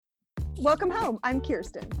Welcome home. I'm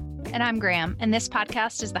Kirsten. And I'm Graham, and this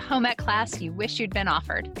podcast is the home ec class you wish you'd been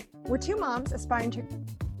offered. We're two moms aspiring to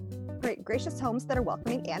create gracious homes that are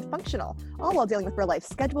welcoming and functional, all while dealing with real life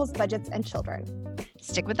schedules, budgets, and children.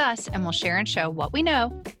 Stick with us, and we'll share and show what we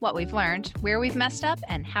know, what we've learned, where we've messed up,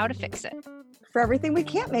 and how to fix it. For everything we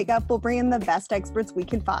can't make up, we'll bring in the best experts we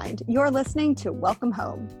can find. You're listening to Welcome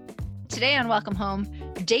Home. Today on Welcome Home,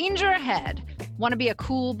 danger ahead. Want to be a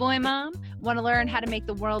cool boy mom? Want to learn how to make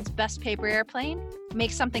the world's best paper airplane?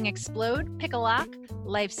 Make something explode? Pick a lock?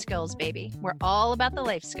 Life skills, baby. We're all about the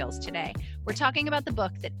life skills today. We're talking about the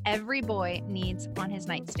book that every boy needs on his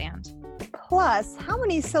nightstand. Plus, how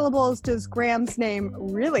many syllables does Graham's name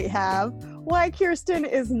really have? Why Kirsten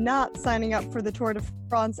is not signing up for the Tour de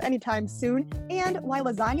France anytime soon, and why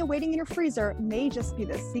lasagna waiting in your freezer may just be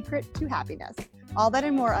the secret to happiness. All that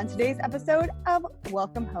and more on today's episode of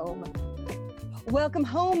Welcome Home. Welcome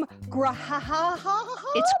home,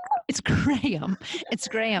 It's Graham. It's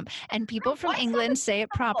Graham. And people from England say it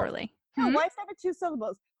properly. Why is that with two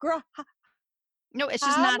syllables? No, it's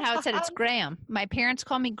just not how it said. It's Graham. My parents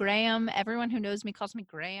call me Graham. Everyone who knows me calls me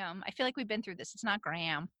Graham. I feel like we've been through this. It's not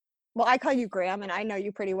Graham. Well, I call you Graham, and I know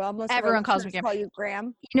you pretty well. Everyone calls me Graham. Call you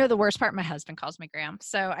Graham. You know the worst part? My husband calls me Graham.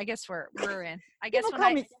 So I guess we're in. I guess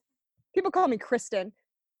people call me Kristen.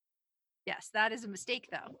 Yes, that is a mistake,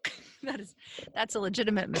 though. That's a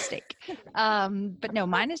legitimate mistake. But no,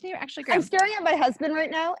 mine is actually Graham. I'm staring at my husband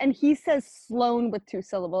right now, and he says Sloan with two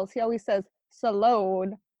syllables. He always says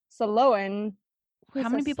Sloan. How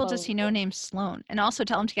many people does he know named Sloan? And also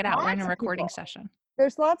tell him to get out. We're in a recording session.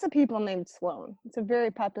 There's lots of people named Sloan. It's a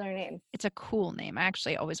very popular name. It's a cool name. I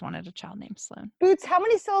actually always wanted a child named Sloan. Boots, how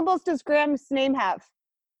many syllables does Graham's name have?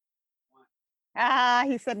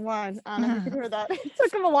 He said one. You could hear that. It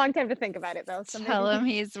took him a long time to think about it, though. So Tell him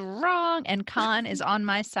he's wrong, and Con is on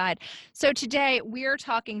my side. So today we're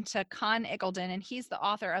talking to Con Iggulden, and he's the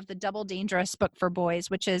author of the Double Dangerous book for boys,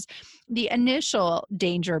 which is the initial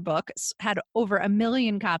Danger book. Had over 1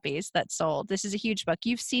 million copies that sold. This is a huge book.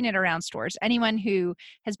 You've seen it around stores. Anyone who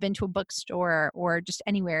has been to a bookstore or just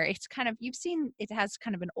anywhere, you've seen it has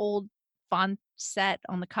kind of an old font set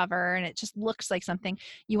on the cover, and it just looks like something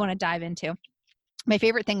you want to dive into. My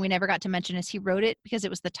favorite thing we never got to mention is he wrote it because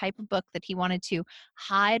it was the type of book that he wanted to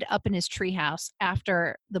hide up in his treehouse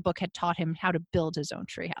after the book had taught him how to build his own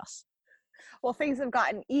treehouse. Well, things have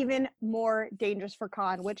gotten even more dangerous for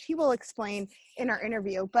Con, which he will explain in our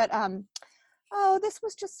interview. But, this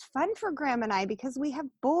was just fun for Graham and I because we have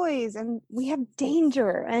boys and we have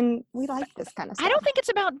danger and we like this kind of stuff. I don't think it's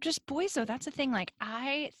about just boys, though. That's the thing. Like,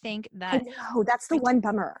 I think that... No, that's the one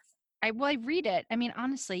bummer. I read it. I mean,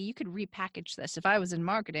 honestly, you could repackage this if I was in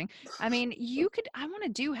marketing. I mean, I want to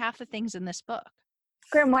do half the things in this book.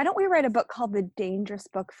 Graham, why don't we write a book called The Dangerous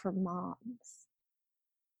Book for Moms?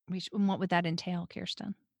 And what would that entail,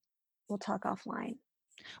 Kirsten? We'll talk offline.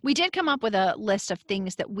 We did come up with a list of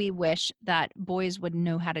things that we wish that boys would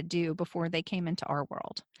know how to do before they came into our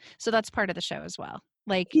world. So that's part of the show as well.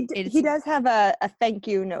 Like he does have a thank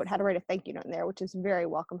you note, how to write a thank you note in there, which is very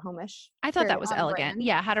welcome home-ish. I thought that was elegant. Brand.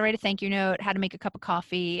 Yeah, how to write a thank you note, how to make a cup of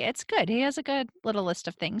coffee. It's good. He has a good little list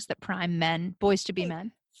of things that prime boys to be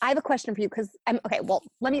men. I have a question for you because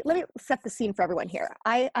let me set the scene for everyone here.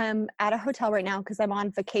 I am at a hotel right now because I'm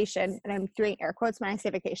on vacation, and I'm doing air quotes when I say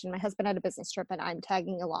vacation. My husband had a business trip and I'm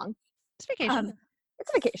tagging along. It's vacation. It's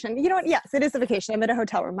a vacation. You know what? Yes, it is a vacation. I'm at a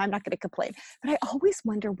hotel room. I'm not going to complain. But I always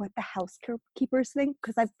wonder what the housekeepers think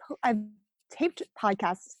because I've taped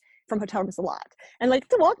podcasts from hotel rooms a lot. And like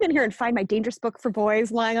to walk in here and find my dangerous book for boys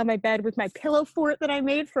lying on my bed with my pillow fort that I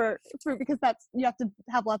made for because you have to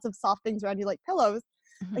have lots of soft things around you like pillows.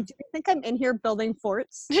 Mm-hmm. Like, do you think I'm in here building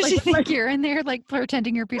forts? Does she think you're in there like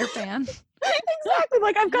pretending you're Peter Pan? Exactly.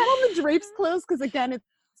 Like I've got all the drapes closed because again, it's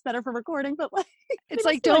better for recording, but like it's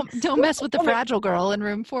like don't mess with the fragile girl in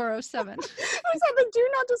room 407. Who's had the do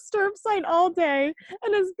not disturb sign all day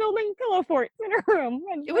and is building pillow forts in her room.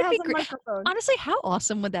 And it would be great. Honestly, how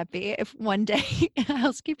awesome would that be if one day a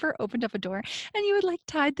housekeeper opened up a door and you would like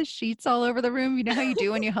tied the sheets all over the room? You know how you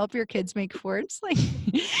do when you help your kids make forts? Like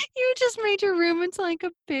you just made your room into like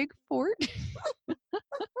a big fort.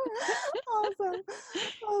 Awesome.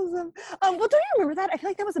 Well, don't you remember that? I feel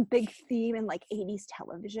like that was a big theme in like 80s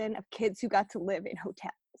television of kids who got to live in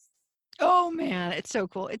hotels. Oh man, it's so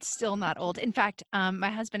cool. It's still not old. In fact, my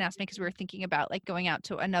husband asked me because we were thinking about like going out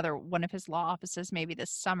to another one of his law offices maybe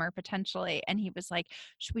this summer potentially. And he was like,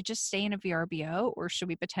 should we just stay in a VRBO or should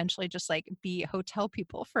we potentially just like be hotel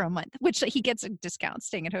people for a month? Which he gets a discount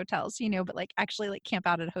staying at hotels, but like actually like camp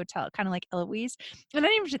out at a hotel, kind of like Eloise. And I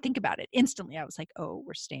didn't even have to think about it. Instantly, I was like, oh,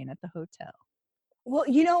 we're staying at the hotel. Well,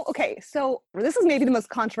 okay, so this is maybe the most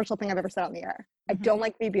controversial thing I've ever said on the air. I Mhm. don't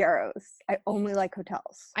like VBROs. I only like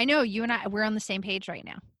hotels. I know you and we're on the same page right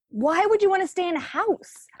now. Why would you want to stay in a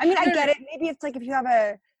house? I mean, I No, no, get it. Maybe it's like if you have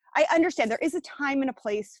I understand there is a time and a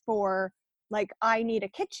place for like, I need a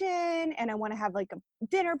kitchen and I want to have like a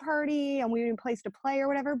dinner party and we need a place to play or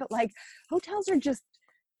whatever. But like hotels are just,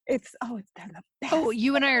 they're the best. Oh,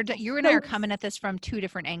 you and I So are coming at this from two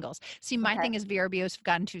different angles. See, my okay. thing is VRBOs have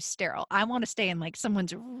gotten too sterile. I want to stay in like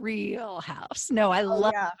someone's real house. No,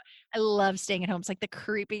 Oh yeah. I love staying at home. It's like the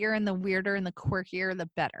creepier and the weirder and the quirkier, the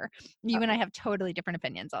better. You and I Okay. have totally different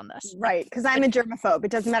opinions on this. Right, because I'm a germaphobe.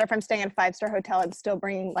 It doesn't matter if I'm staying at a 5-star hotel. I'm still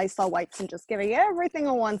bringing Lysol wipes and just giving everything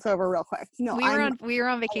a once over real quick. No, We were on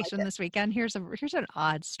I like vacation it. this weekend. Here's an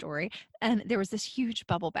odd story. And there was this huge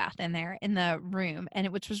bubble bath in there in the room, and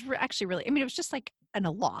which was actually really, I mean, it was just like in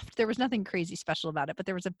a loft. There was nothing crazy special about it, but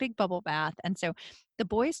there was a big bubble bath. And so the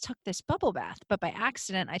boys took this bubble bath, but by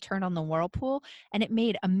accident I turned on the whirlpool and it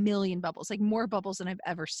made a million bubbles, like more bubbles than I've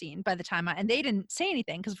ever seen. By the time and they didn't say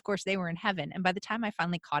anything because of course they were in heaven. And by the time I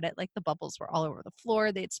finally caught it, like the bubbles were all over the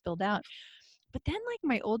floor, they had spilled out. But then like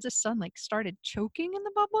my oldest son like started choking in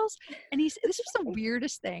the bubbles, and this was the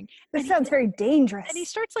weirdest thing. This And sounds very dangerous. he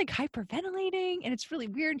starts like hyperventilating, and it's really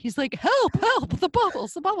weird. He's like, help, help, the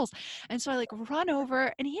bubbles, the bubbles. And so I like run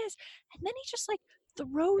over, and then he just like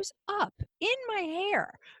throws up in my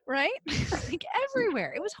hair, right? Like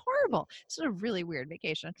everywhere. It was horrible. This was a really weird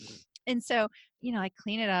vacation. And so, I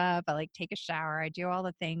clean it up, I like take a shower, I do all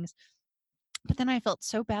the things. But then I felt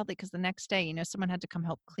so badly because the next day, someone had to come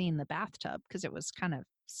help clean the bathtub because it was kind of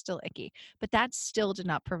still icky. But that still did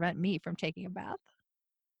not prevent me from taking a bath.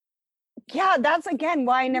 Yeah, that's again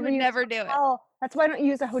why I You never would use never do it. hotel. That's why I don't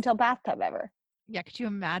use a hotel bathtub ever. Yeah, could you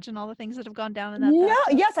imagine all the things that have gone down in that No,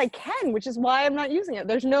 bathtub? yes, I can, which is why I'm not using it.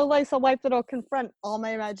 There's no Lysol wipe that'll confront all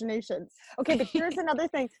my imaginations. Okay, but here's another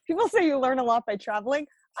thing. People say you learn a lot by traveling.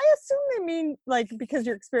 I assume they mean like because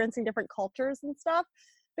you're experiencing different cultures and stuff.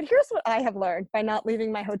 But here's what I have learned by not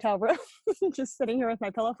leaving my hotel room, just sitting here with my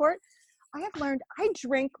pillow fort. I have learned I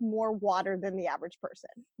drink more water than the average person.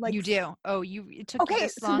 Like You do. Oh, it took you okay,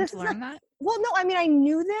 this so long this to is learn that? well, no, I mean, I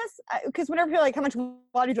knew this because whenever you're like, how much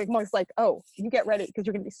water you drink, I'm always like, oh, you get ready because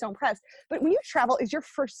you're going to be so impressed. But when you travel, is your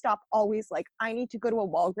first stop always like, I need to go to a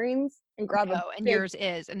Walgreens and grab a No, and big. yours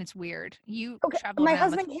is, and it's weird. You Okay, travel my around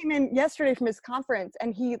husband came in yesterday from his conference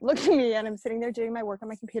and he looked at me and I'm sitting there doing my work on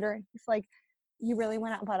my computer and he's like, you really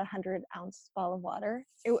went out and bought 100-ounce bottle of water?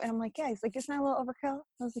 And I'm like, yeah. He's like, isn't that a little overkill?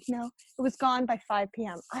 I was like, no. It was gone by 5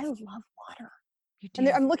 p.m. I love water. You And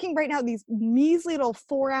do. I'm looking right now, these measly little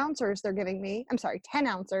 4-ouncers they're giving me. I'm sorry,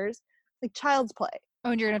 10-ouncers, like child's play. Oh,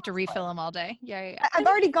 and you're gonna have to refill them all day. Yeah, yeah, yeah. I've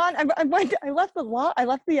already gone. I left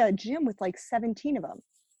the gym with like 17 of them.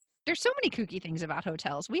 There's so many kooky things about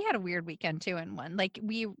hotels. We had a weird weekend too in one. Like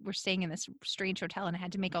we were staying in this strange hotel and I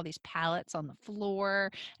had to make all these pallets on the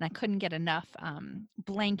floor and I couldn't get enough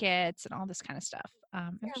blankets and all this kind of stuff.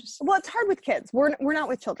 It was just Well, it's hard with kids. We're not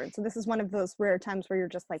with children, so this is one of those rare times where you're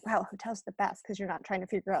just like, wow, hotel's the best because you're not trying to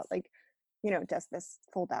figure out like, does this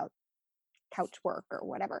fold out couch work or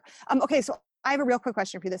whatever. Okay, so I have a real quick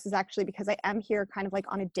question for you. This is actually because I am here kind of like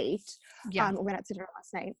on a date. yeah. We went out to dinner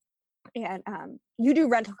last night. And you do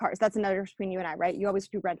rental cars. That's another difference between you and I, right? You always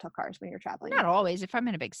do rental cars when you're traveling. Not always. If I'm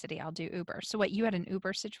in a big city, I'll do Uber. So what, you had an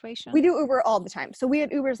Uber situation? We do Uber all the time. So we had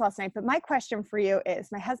Ubers last night. But my question for you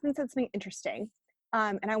is, my husband said something interesting,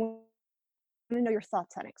 and I want to know your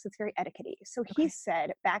thoughts on it because it's very etiquette-y. So he Okay.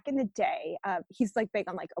 said back in the day, he's like big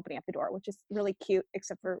on like opening up the door, which is really cute,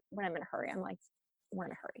 except for when I'm in a hurry. I'm like, we're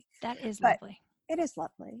in a hurry. That is But lovely. it is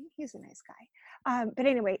lovely. He's a nice guy. But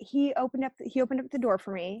anyway, he opened up the door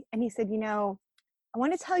for me and he said, I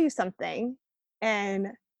want to tell you something. And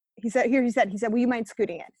he said, will you mind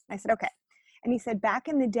scooting in? I said, okay. And he said, back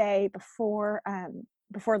in the day before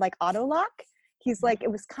like auto lock, he's like,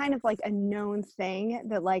 it was kind of like a known thing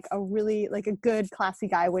that like a really like a good classy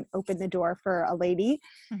guy would open the door for a lady,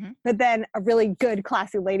 but then a really good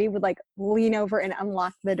classy lady would like lean over and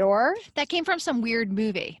unlock the door. That came from some weird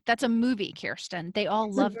movie. That's a movie, Kirsten. They all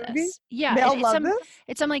It's a love movie? this. Yeah. They all love this?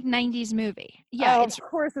 It's some like 90s movie. Yeah. Oh, It's of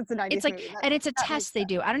course it's a 90s it's like, movie. and it's a That makes test they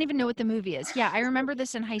do. I don't even know what the movie is. Yeah. I remember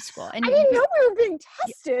this in high school. And I didn't know we were being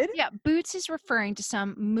tested. yeah, Boots is referring to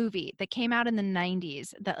some movie that came out in the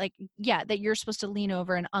 90s that like, yeah, that you're supposed to lean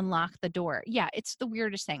over and unlock the door. Yeah, it's the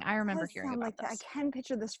weirdest thing. I remember Does hearing sound about like this. that. I can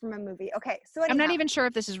picture this from a movie. Okay, so I'm not anyhow. even sure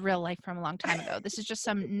if this is real life from a long time ago. This is just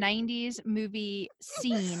some 90s movie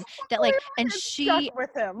scene that like, and It's she, stuck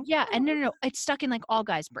with him. yeah, and no, it's stuck in like all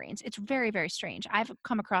guys' brains. It's very, very strange. I've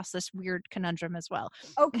come across this weird conundrum as well.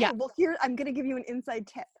 Okay, Yeah. well here I'm gonna give you an inside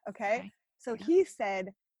tip. Okay, so Yeah. he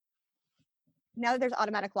said now that there's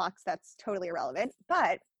automatic locks, that's totally irrelevant.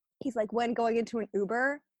 But he's like, when going into an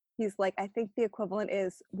Uber, he's like, I think the equivalent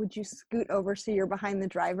is, would you scoot over so you're behind the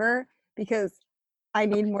driver? Because I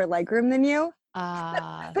need more legroom than you.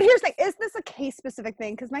 But here's the thing, is this a case specific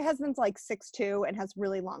thing? Because my husband's like 6'2" and has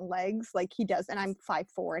really long legs, like he does, and I'm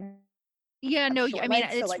 5'4" and Yeah, have no, short I mean,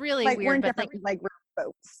 legs, so it's like really we're weird, in but like, different leg room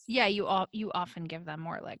boats. yeah, you often give them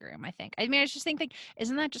more legroom, I think. I mean, I just think like,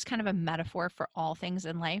 isn't that just kind of a metaphor for all things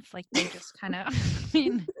in life? Like they just kind of, I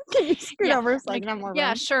mean, Can you scoot yeah, over so I like, can have more yeah,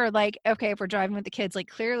 room? sure. Like, okay, if we're driving with the kids, like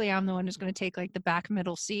clearly I'm the one who's going to take like the back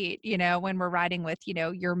middle seat, you know, when we're riding with, you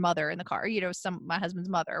know, your mother in the car, you know, my husband's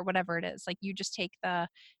mother or whatever it is. Like you just take the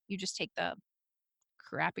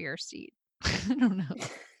crappier seat. I don't know.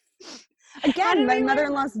 I Again, don't my even-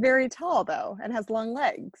 mother-in-law's very tall though and has long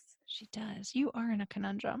legs. She does. You are in a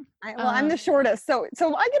conundrum. I'm the shortest, so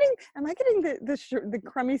am I getting the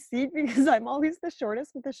crummy seat because I'm always the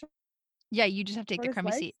shortest with the Yeah, you just have to take the shortest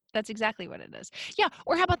crummy legs? seat. That's exactly what it is. Yeah.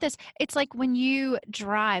 Or how about this? It's like when you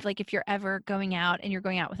drive, like if you're ever going out and you're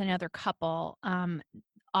going out with another couple,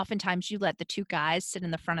 oftentimes you let the two guys sit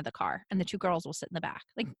in the front of the car and the two girls will sit in the back.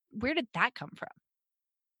 Like, where did that come from?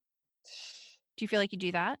 Do you feel like you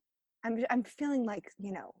do that? I'm feeling like,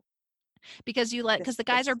 you know, Because the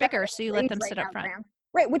guys are bigger, so you let them sit up front. Graham.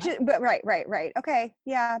 Right, right. Okay,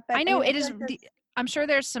 yeah. But I know mean, it is. like I'm sure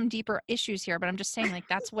there's some deeper issues here, but I'm just saying like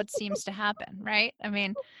that's what seems to happen, right? I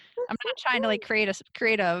mean, I'm not trying to like create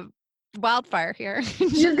a wildfire here.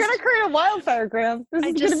 you're gonna create a wildfire, Graham. This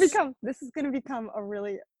is gonna become a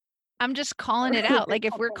really. I'm just calling it out. Like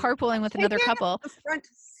if we're carpooling with another couple, the front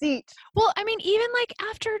seat. well, I mean, even like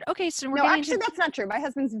after, okay, so we're No, getting actually, into, that's not true. My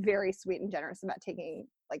husband's very sweet and generous about taking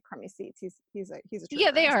like crummy seats. He's a trooper. yeah,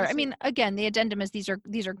 they are. I mean, again, the addendum is these are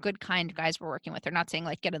good, kind guys we're working with. They're not saying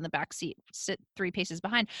like get in the back seat, sit 3 paces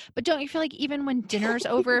behind. But don't you feel like even when dinner's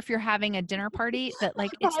over, if you're having a dinner party, that like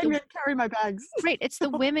it's carry my bags. Right, it's the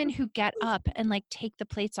women who get up and like take the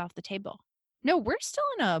plates off the table. No, we're still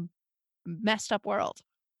in a messed up world.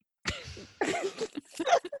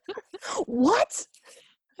 What?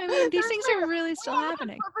 I mean, these things are really still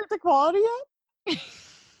happening. Perfect equality yet?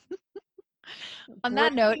 On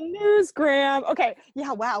that note, news, Graham. Okay,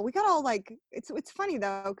 yeah, wow, we got all like it's funny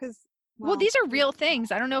though because well, these are real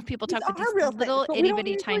things. I don't know if people talk about these little itty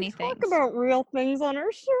bitty tiny things. Talk about real things on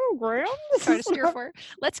our show, Graham.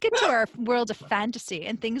 Let's get to our world of fantasy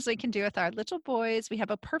and things we can do with our little boys. We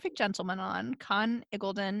have a perfect gentleman on, Con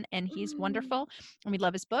Iggulden, and he's wonderful. And we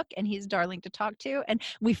love his book, and he's darling to talk to. And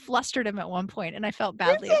we flustered him at one point, and I felt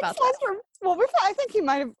badly about that. Well, I think he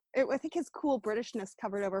might have. I think his cool Britishness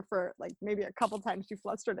covered over for like maybe a couple times you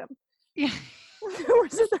flustered him. Yeah.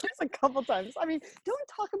 There's a couple times. I mean, don't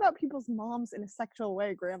talk about people's moms in a sexual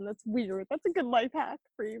way, Graham. That's weird. That's a good life hack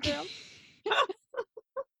for you, Graham.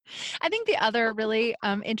 I think the other really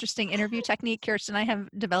interesting interview technique Kirsten and I have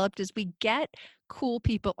developed is we get cool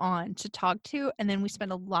people on to talk to, and then we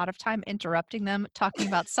spend a lot of time interrupting them, talking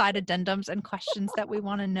about side addendums and questions that we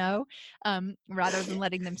want to know, rather than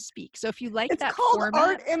letting them speak. So if you like that format,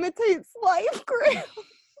 art imitates life, Graham.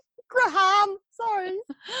 Graham, sorry.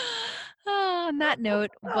 On that note,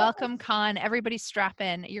 welcome, Con. Everybody strap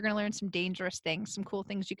in. You're going to learn some dangerous things, some cool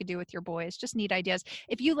things you could do with your boys. Just neat ideas.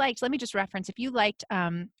 If you liked, let me just reference, if you liked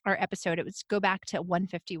our episode, it was go back to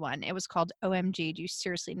 151. It was called OMG, do you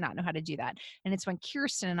seriously not know how to do that? And it's when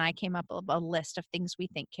Kirsten and I came up with a list of things we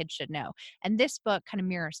think kids should know. And this book kind of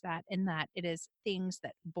mirrors that in that it is things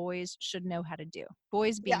that boys should know how to do.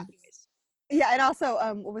 Boys being boys. Yeah, and also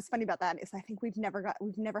what was funny about that is I think we've never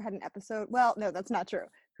had an episode. Well, no, that's not true.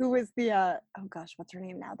 Who was the oh gosh, what's her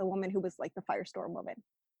name now? The woman who was like the Firestorm woman.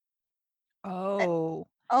 Oh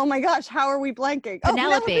my gosh, how are we blanking?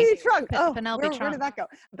 Penelope Trunk. Penelope Trunk. Where did that go?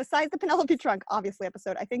 Besides the Penelope Trunk, obviously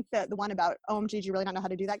episode, I think that the one about OMG, do you really not know how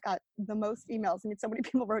to do that got the most emails. I mean, so many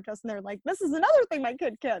people wrote to us and they're like, this is another thing my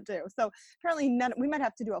kid can't do. So apparently we might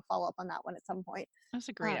have to do a follow-up on that one at some point. That's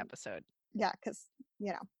a great episode. Yeah, because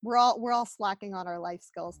we're all slacking on our life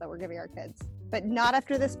skills that we're giving our kids, but not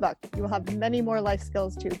after this book. You will have many more life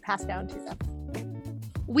skills to pass down to them.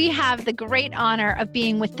 We have the great honor of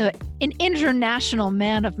being with an international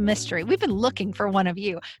man of mystery. We've been looking for one of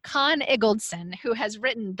you, Con Iggulden, who has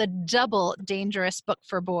written the Double Dangerous Book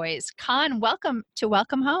for Boys. Con, welcome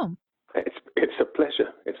home. It's a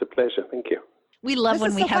pleasure. It's a pleasure. Thank you. We love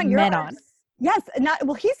when we have men on. Yes,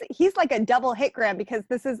 he's like a double hit, Graham, because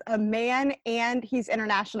this is a man and he's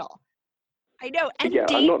international. I know. And yeah,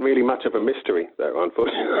 I'm not really much of a mystery, though.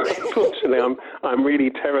 Unfortunately, I'm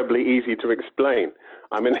really terribly easy to explain.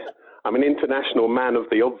 I'm an international man of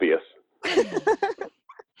the obvious.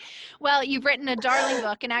 Well, you've written a darling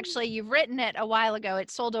book, and actually you've written it a while ago. It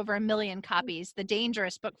sold over 1 million copies, The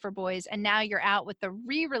Dangerous Book for Boys, and now you're out with the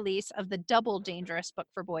re-release of the Double Dangerous Book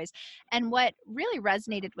for Boys. And what really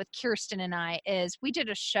resonated with Kirsten and I is we did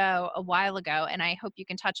a show a while ago, and I hope you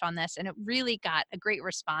can touch on this, and it really got a great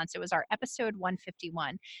response. It was our episode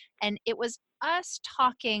 151, and it was us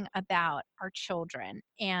talking about our children.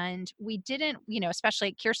 And we didn't,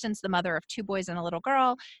 especially Kirsten's the mother of 2 boys and a little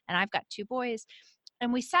girl, and I've got 2 boys.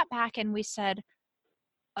 And we sat back and we said,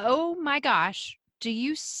 oh my gosh, do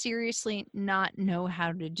you seriously not know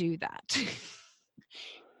how to do that?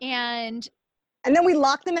 and then we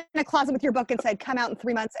locked them in a closet with your book and said, come out in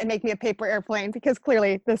 3 months and make me a paper airplane, because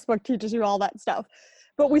clearly this book teaches you all that stuff.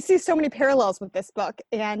 But we see so many parallels with this book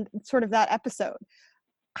and sort of that episode.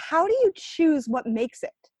 How do you choose what makes it?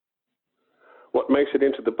 What makes it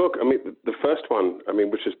into the book? I mean, the first one,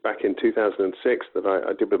 which is back in 2006 that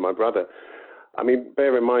I did with my brother.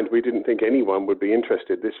 Bear in mind, we didn't think anyone would be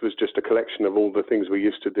interested. This was just a collection of all the things we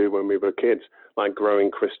used to do when we were kids, like growing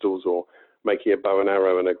crystals or making a bow and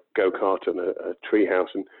arrow and a go-kart and a tree house.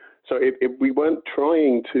 And so we weren't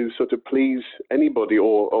trying to sort of please anybody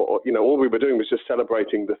or all we were doing was just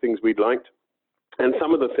celebrating the things we'd liked. And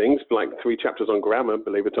some of the things, like 3 chapters on grammar,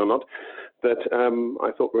 believe it or not, that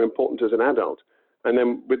I thought were important as an adult. And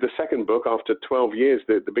then with the second book, after 12 years,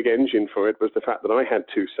 the big engine for it was the fact that I had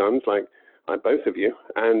 2 sons, like both of you,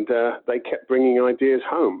 and they kept bringing ideas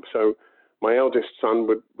home. So my eldest son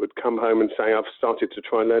would come home and say, I've started to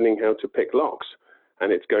try learning how to pick locks,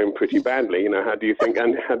 and it's going pretty badly. How do you think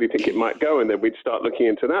it might go? And then we'd start looking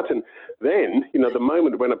into that. And then, the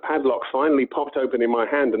moment when a padlock finally popped open in my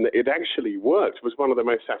hand and it actually worked was one of the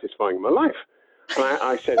most satisfying in my life. And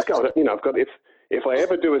I said, God, I've got, if I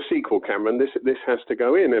ever do a sequel, Cameron, this has to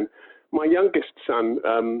go in. And my youngest son,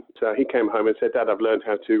 he came home and said, Dad, I've learned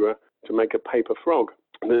how to make a paper frog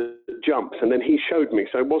that jumps. And then he showed me.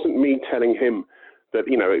 So it wasn't me telling him that,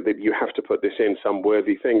 that you have to put this in some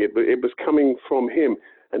worthy thing. It was coming from him.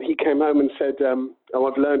 And he came home and said,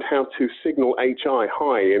 I've learned how to signal HI,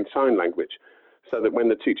 hi, in sign language, so that when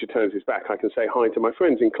the teacher turns his back, I can say hi to my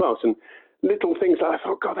friends in class. And little things like, I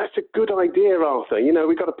thought, God, that's a good idea, Arthur.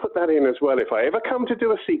 We've got to put that in as well. If I ever come to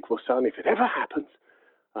do a sequel, son, if it ever happens,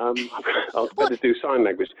 I'll better do sign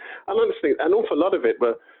language. And honestly, an awful lot of it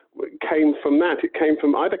came from that. It came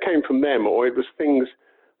from them, or it was things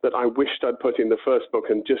that I wished I'd put in the first book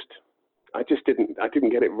and I didn't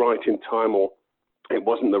get it right in time, or it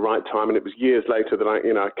wasn't the right time. And it was years later that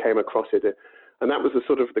I came across it. And that was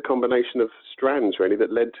the combination of strands, really,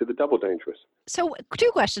 that led to the Double Dangerous. So 2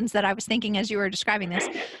 questions that I was thinking as you were describing this.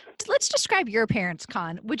 Let's describe your parents,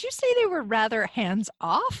 Con. Would you say they were rather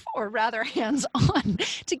hands-off or rather hands-on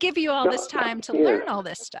to give you all this time to learn all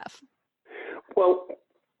this stuff? Well,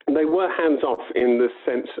 they were hands-off in the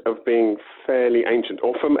sense of being fairly ancient,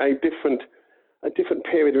 or from a different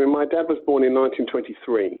period. My dad was born in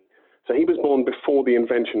 1923, so he was born before the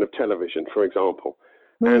invention of television, for example.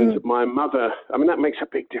 And my mother, that makes a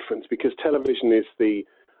big difference, because television is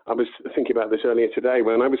I was thinking about this earlier today.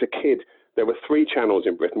 When I was a kid, there were 3 channels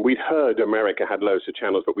in Britain. We'd heard America had loads of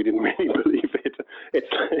channels, but we didn't really believe it.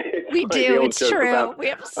 We do, it's true.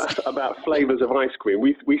 About flavors of ice cream.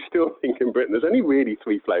 We still think in Britain there's only really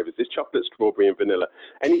 3 flavors. There's chocolate, strawberry, and vanilla.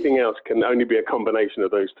 Anything else can only be a combination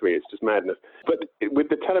of those 3. It's just madness. But with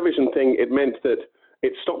the television thing, it meant that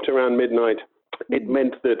it stopped around midnight. It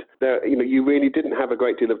meant that you really didn't have a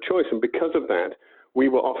great deal of choice, and because of that, we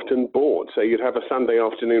were often bored. So you'd have a Sunday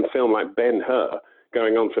afternoon film like Ben-Hur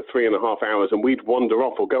going on for 3.5 hours, and we'd wander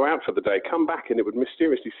off or go out for the day, come back, and it would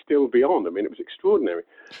mysteriously still be on. It was extraordinary,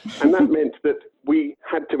 and that meant that we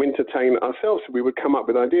had to entertain ourselves. So we would come up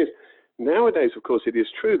with ideas. Nowadays, of course, it is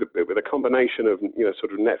true that with a combination of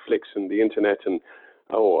sort of Netflix and the internet and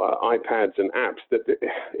iPads and apps, that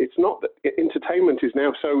it's not that entertainment is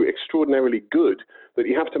now so extraordinarily good that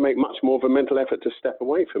you have to make much more of a mental effort to step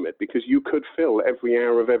away from it, because you could fill every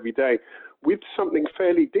hour of every day with something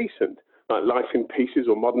fairly decent, like Life in Pieces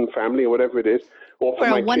or Modern Family or whatever it is. Or for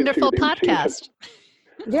a wonderful podcast.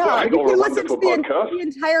 Yeah, right, you can listen to the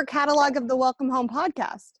entire catalog of the Welcome Home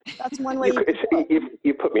podcast. That's one way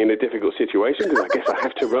you put me in a difficult situation, because I guess I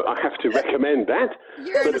have to recommend that.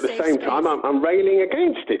 But at the same time, I'm railing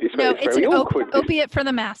against it. It's very awkward. Opiate for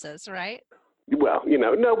the masses, right? Well,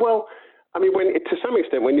 to some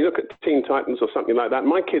extent, when you look at Teen Titans or something like that,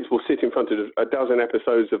 my kids will sit in front of a dozen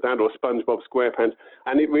episodes of that, or SpongeBob SquarePants,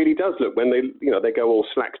 and it really does look, when they go all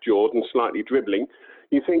slack-jawed and slightly dribbling,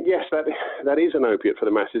 you think, yes, that is an opiate for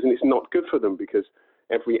the masses, and it's not good for them, because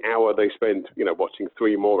every hour they spend, watching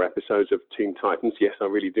 3 more episodes of Teen Titans. Yes, I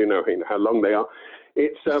really do know how long they are.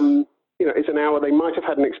 It's is an hour they might have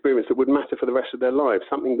had an experience that would matter for the rest of their lives,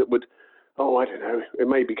 something that would, I don't know, it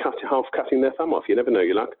may be half cutting their thumb off, you never know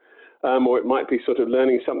your luck, or it might be sort of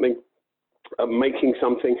learning something, making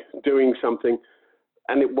something, doing something,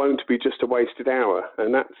 and it won't be just a wasted hour,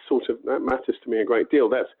 and that matters to me a great deal.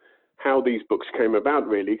 That's how these books came about,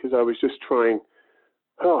 really, because I was just trying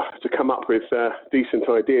to come up with decent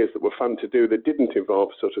ideas that were fun to do that didn't involve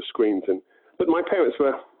sort of screens. But my parents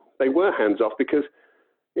were hands off because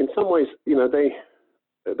in some ways,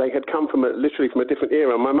 they had come literally from a different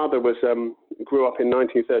era. My mother grew up in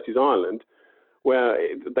 1930s Ireland, where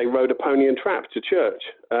they rode a pony and trap to church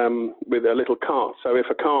with a little cart. So if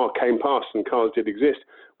a car came past, and cars did exist,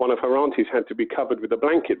 one of her aunties had to be covered with a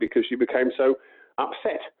blanket because she became so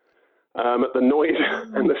upset at the noise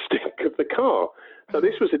and the stink of the car. So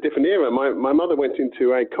this was a different era. My mother went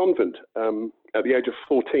into a convent at the age of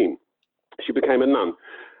 14. She became a nun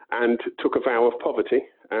and took a vow of poverty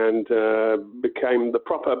and became the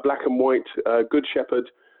proper black and white good shepherd.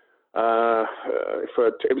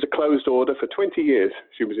 It was a closed order for 20 years.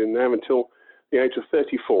 She was in there until the age of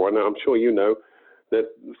 34. And I'm sure you know that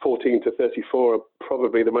 14 to 34 are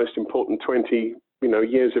probably the most important 20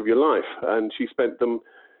 years of your life. And she spent them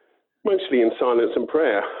mostly in silence and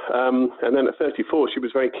prayer. And then at 34, she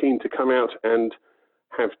was very keen to come out and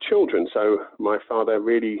have children. So my father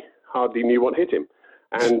really hardly knew what hit him.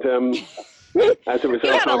 And as a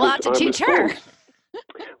result, you had a lot to teach her.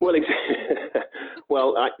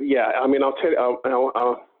 Well, I mean, I'll tell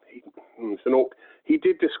you, he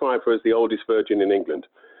did describe her as the oldest virgin in England.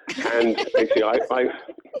 And basically,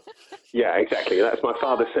 yeah, exactly. That's my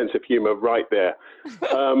father's sense of humor right there.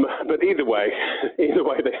 But either way,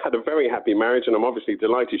 they had a very happy marriage, and I'm obviously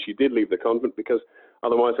delighted she did leave the convent because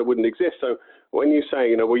otherwise I wouldn't exist. So when you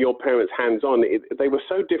say, were your parents hands-on, they were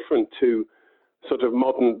so different to sort of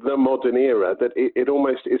the modern era that it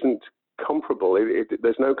almost isn't comparable.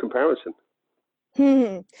 There's no comparison.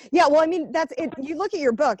 Yeah, well, I mean, that's it. You look at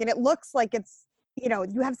your book and it looks like it's,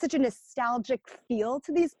 you have such a nostalgic feel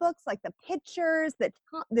to these books, like the pictures, the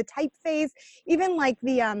typeface, even like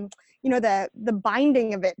the the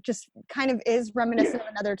binding of it just kind of is reminiscent of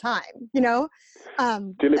another time,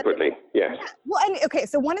 Deliberately, yes. Yeah. Well, and okay,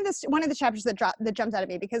 so one of the chapters that jumps out at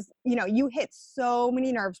me because you hit so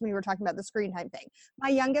many nerves when you were talking about the screen time thing. My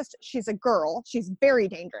youngest, she's a girl. She's very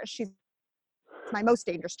dangerous. She's my most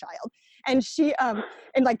dangerous child, and she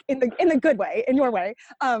and like in the good way, in your way,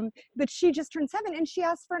 but she just turned 7 and she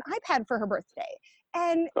asked for an iPad for her birthday.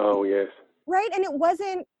 And oh yes, right. And it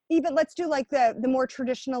wasn't even, let's do like the more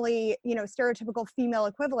traditionally stereotypical female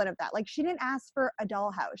equivalent of that. Like she didn't ask for a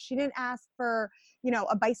dollhouse, she didn't ask for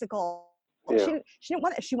a bicycle. Yeah. She didn't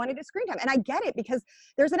want it. She wanted a screen time, and I get it because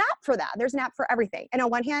there's an app for that. There's an app for everything. And on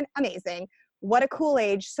one hand, amazing, what a cool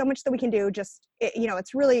age, so much that we can do. Just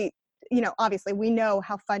it's really, obviously we know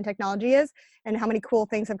how fun technology is and how many cool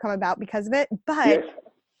things have come about because of it. But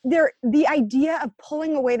yes, the idea of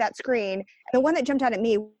pulling away that screen, and the one that jumped out at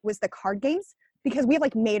me was the card games, because we have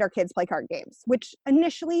like made our kids play card games, which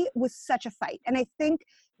initially was such a fight. And I think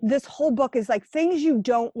this whole book is like things you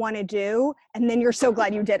don't want to do, and then you're so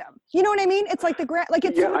glad you did them. You know what I mean? It's like it's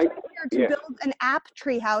so much easier to build an app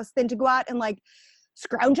treehouse than to go out and like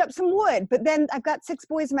scrounge up some wood. But then I've got 6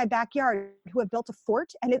 boys in my backyard who have built a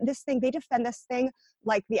fort, and they defend this thing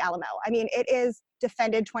like the Alamo. I mean, it is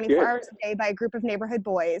defended 24 hours a day by a group of neighborhood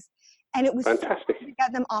boys. And it was fantastic to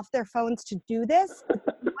get them off their phones to do this.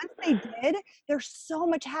 Once they did, they're so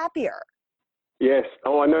much happier. Yes.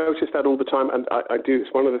 Oh, I notice that all the time. And I do,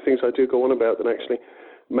 it's one of the things I do go on about, that actually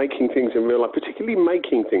making things in real life, particularly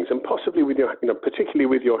making things, and possibly with particularly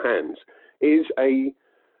with your hands, it's a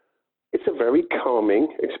very calming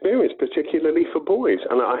experience, particularly for boys.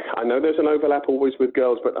 And I know there's an overlap always with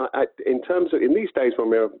girls, but in these days when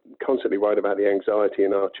we're constantly worried about the anxiety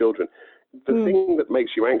in our children, the thing that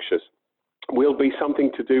makes you anxious will be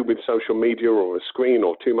something to do with social media or a screen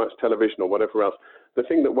or too much television or whatever else. The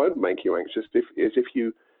thing that won't make you anxious is if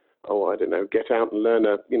you, get out and learn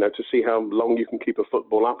to see how long you can keep a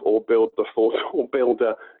football up, or build the fort, or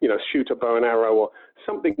shoot a bow and arrow, or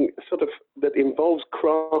something sort of that involves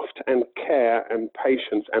craft and care and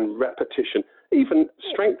patience and repetition. Even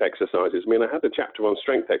strength exercises. I mean, I had a chapter on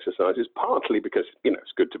strength exercises, partly because,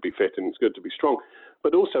 it's good to be fit and it's good to be strong,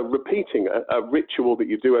 but also repeating a ritual that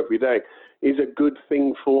you do every day is a good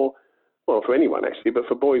thing for anyone actually, but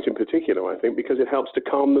for boys in particular, I think, because it helps to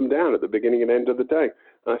calm them down at the beginning and end of the day.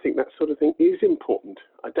 And I think that sort of thing is important.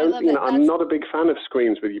 I'm not a big fan of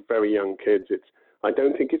screens with very young kids. I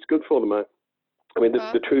don't think it's good for them. I mean,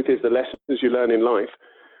 the truth is, the lessons you learn in life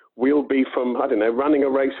will be from, I don't know, running a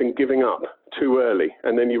race and giving up too early.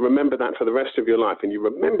 And then you remember that for the rest of your life. And you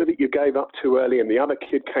remember that you gave up too early and the other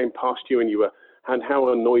kid came past you and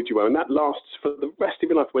how annoyed you were. And that lasts for the rest of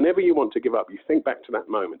your life. Whenever you want to give up, you think back to that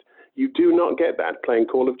moment. You do not get that playing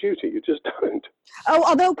Call of Duty. You just don't. Oh,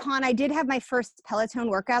 although, Con, I did have my first Peloton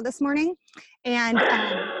workout this morning. And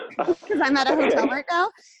because I'm at a hotel right now.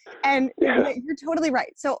 And you're totally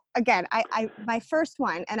right. So again, I my first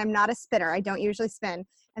one, and I'm not a spinner. I don't usually spin.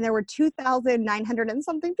 And there were 2,900 and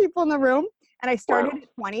something people in the room. And I started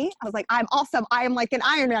at 20. I was like, I'm awesome. I am like an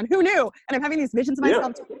Ironman. Who knew? And I'm having these visions of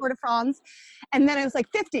myself to Tour de France. And then it was like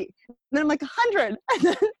 50. And then I'm like 100. And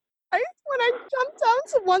then when I jumped down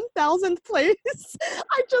to 1,000th place,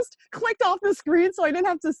 I just clicked off the screen so I didn't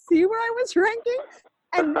have to see where I was ranking.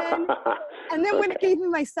 And then when it gave me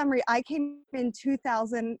my summary, I came in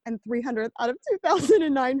 2,300 out of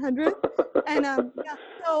 2,900. And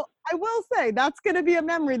so I will say that's going to be a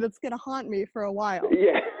memory that's going to haunt me for a while.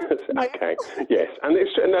 Yes. Okay. Yes. And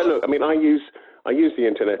it's no. Look, I mean, I use the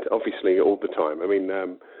internet obviously all the time. I mean, I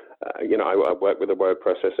work with a word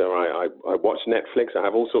processor. I watch Netflix. I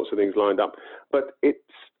have all sorts of things lined up. But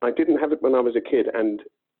I didn't have it when I was a kid, and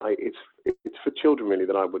it's for children really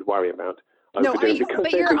that I would worry about. No, but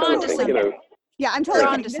you're onto something. Yeah, I'm totally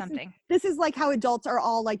onto something. This is like how adults are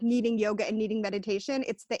all like needing yoga and needing meditation.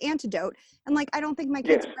 It's the antidote. And like, I don't think my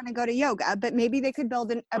kids are going to go to yoga, but maybe they could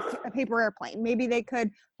build a paper airplane. Maybe they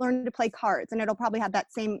could learn to play cards, and it'll probably have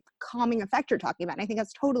that same calming effect you're talking about. And I think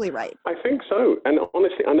that's totally right. I think so. And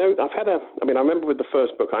honestly, I know I remember with the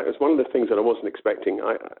first book, it was one of the things that I wasn't expecting.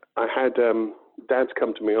 I had dads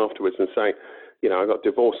come to me afterwards and say, I got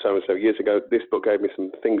divorced so years ago. This book gave me some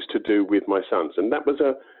things to do with my sons. And that was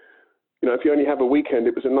if you only have a weekend,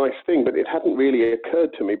 it was a nice thing, but it hadn't really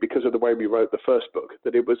occurred to me because of the way we wrote the first book,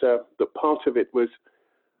 that it was that part of it was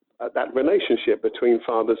that relationship between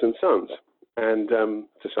fathers and sons. And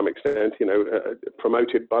to some extent,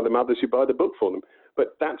 promoted by the mothers who buy the book for them.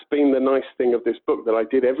 But that's been the nice thing of this book, that I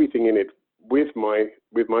did everything in it with my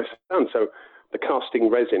son. So the casting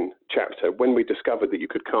resin chapter, when we discovered that you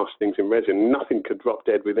could cast things in resin, nothing could drop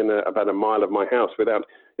dead within about a mile of my house without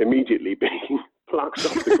immediately being plucked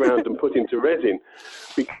off the ground and put into resin,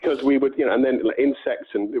 because we would, and then insects,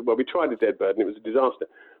 and we tried a dead bird and it was a disaster.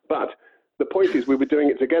 But the point is, we were doing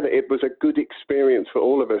it together. It was a good experience for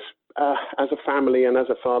all of us as a family and as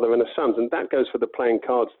a father and a son. And that goes for the playing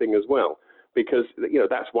cards thing as well, because,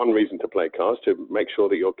 that's one reason to play cards, to make sure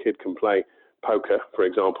that your kid can play poker, for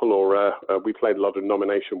example, or we played a lot of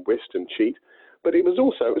nomination whist and cheat. But it was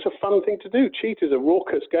a fun thing to do. Cheat is a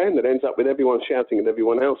raucous game that ends up with everyone shouting at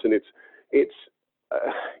everyone else, and it's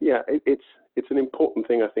an important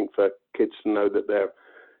thing, I think, for kids to know that they're,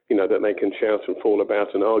 that they can shout and fall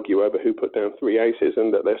about and argue over who put down 3 aces,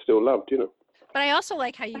 and that they're still loved, But I also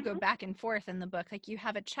like how you go back and forth in the book. Like, you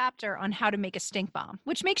have a chapter on how to make a stink bomb,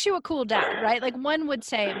 which makes you a cool dad, right? Like, one would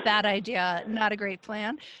say, bad idea, not a great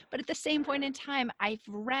plan. But at the same point in time, I've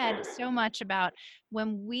read so much about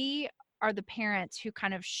when we are the parents who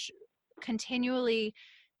kind of continually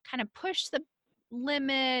kind of push the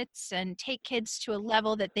limits and take kids to a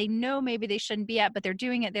level that they know maybe they shouldn't be at, but they're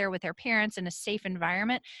doing it there with their parents in a safe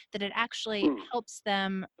environment, that it actually helps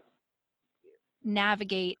them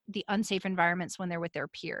navigate the unsafe environments when they're with their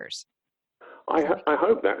peers. I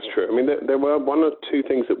hope that's true. I mean, there were one or two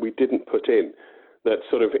things that we didn't put in that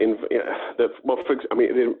sort of,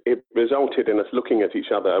 it resulted in us looking at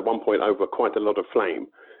each other at one point over quite a lot of flame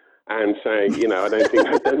and saying, I don't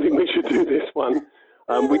think we should do this one.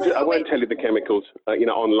 I won't tell you the chemicals,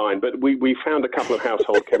 online, but we found a couple of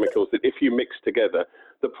household chemicals that if you mix together,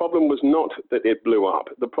 the problem was not that it blew up.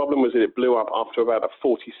 The problem was that it blew up after about a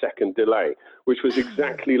 40-second delay, which was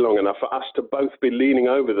exactly long enough for us to both be leaning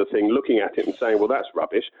over the thing, looking at it and saying, well, that's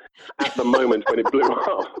rubbish, at the moment when it blew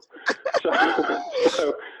up. So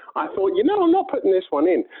I thought, I'm not putting this one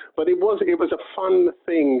in. But it was a fun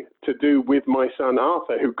thing to do with my son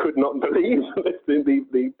Arthur, who could not believe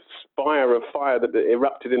the spire of fire that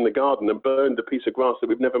erupted in the garden and burned a piece of grass that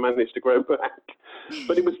we've never managed to grow back.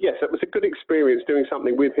 But it was a good experience doing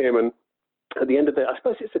something with him. And at the end of the day, I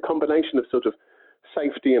suppose it's a combination of sort of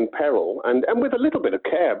safety and peril, and with a little bit of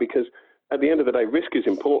care, because at the end of the day, risk is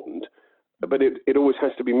important. But it always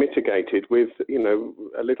has to be mitigated with,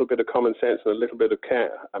 a little bit of common sense and a little bit of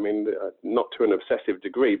care. I mean, not to an obsessive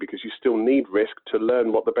degree, because you still need risk to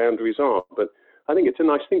learn what the boundaries are. But I think it's a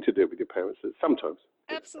nice thing to do with your parents sometimes.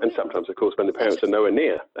 Absolutely. And sometimes, of course, when the parents are nowhere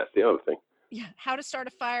near. That's the other thing. Yeah, how to start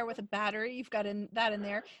a fire with a battery. You've got that in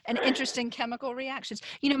there. And interesting chemical reactions.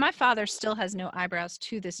 My father still has no eyebrows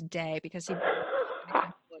to this day because he died in a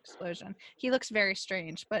chemical explosion. He looks very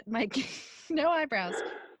strange, but Mike, no eyebrows.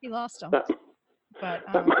 He lost them. That, But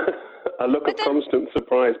a look of constant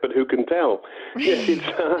surprise, but who can tell? Yes,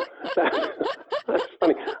 that's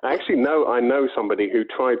funny. I know somebody who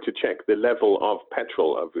tried to check the level of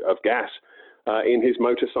petrol, of gas, in his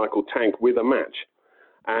motorcycle tank with a match.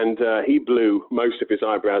 And he blew most of his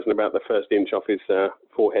eyebrows and about the first inch off his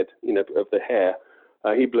forehead, of the hair.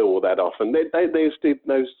 He blew all that off. And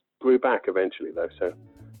those grew back eventually, though. So,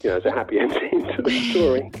 it's a happy ending to the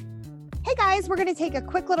story. Hey guys, we're going to take a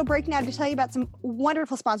quick little break now to tell you about some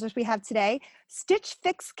wonderful sponsors we have today. Stitch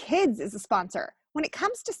Fix Kids is a sponsor. When it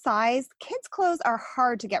comes to size, kids' clothes are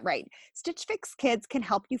hard to get right. Stitch Fix Kids can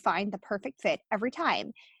help you find the perfect fit every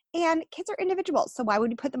time. And kids are individuals, so why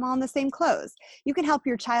would you put them all in the same clothes? You can help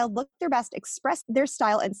your child look their best, express their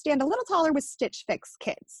style, and stand a little taller with Stitch Fix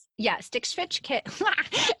Kids. Yeah, Stitch Fix Kids.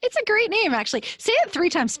 It's a great name, actually. Say it 3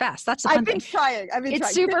 times fast. That's the fun thing. I've been trying.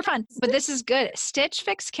 It's super fun, but this is good. Stitch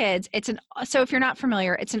Fix Kids. So if you're not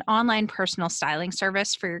familiar, it's an online personal styling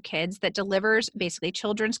service for your kids that delivers basically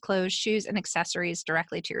children's clothes, shoes, and accessories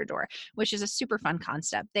directly to your door, which is a super fun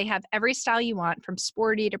concept. They have every style you want, from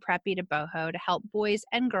sporty to preppy to boho, to help boys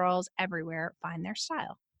and girls everywhere find their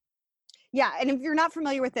style. Yeah, and if you're not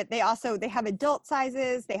familiar with it, they have adult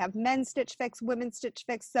sizes, they have men's Stitch Fix, women's Stitch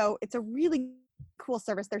Fix, so it's a really cool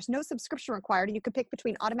service. There's no subscription required, and you can pick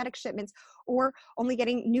between automatic shipments or only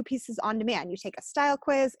getting new pieces on demand. You take a style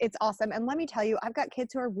quiz, it's awesome, and let me tell you, I've got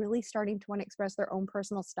kids who are really starting to want to express their own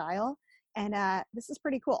personal style, and this is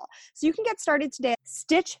pretty cool. So you can get started today at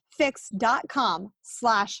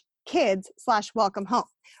stitchfix.com/kids/welcome home.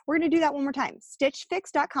 We're going to do that one more time.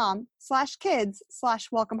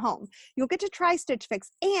 stitchfix.com/kids/welcome home. You'll get to try Stitch Fix,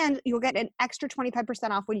 and you'll get an extra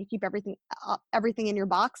 25% off when you keep everything in your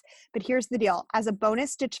box. But here's the deal. As a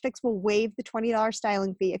bonus, Stitch Fix will waive the $20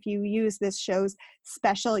 styling fee if you use this show's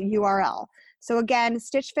special URL. So again,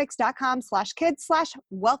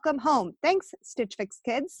 stitchfix.com/kids/welcome home. Thanks, Stitch Fix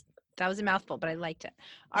Kids. That was a mouthful, but I liked it.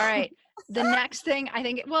 All right. The next thing, I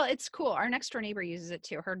think, it's cool. Our next door neighbor uses it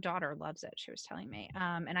too. Her daughter loves it, she was telling me.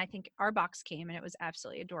 And I think our box came and it was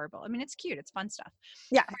absolutely adorable. I mean, it's cute. It's fun stuff.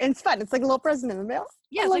 Yeah, and it's fun. It's like a little present in the mail.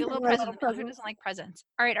 Yeah, it's like a little present. Who doesn't like presents?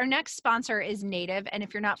 All right. Our next sponsor is Native. And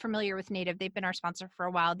if you're not familiar with Native, they've been our sponsor for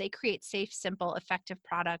a while. They create safe, simple, effective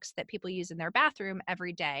products that people use in their bathroom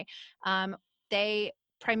every day. They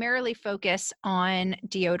primarily focus on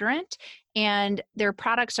deodorant, and their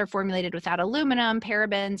products are formulated without aluminum,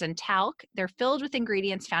 parabens, and talc. They're filled with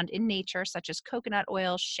ingredients found in nature, such as coconut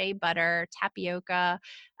oil, shea butter, tapioca,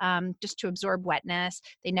 just to absorb wetness.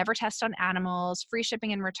 They never test on animals, free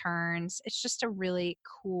shipping and returns. It's just a really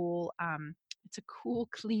cool, it's a cool,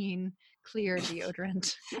 clean, clear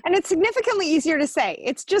deodorant. And it's significantly easier to say.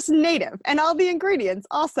 It's just Native, and all the ingredients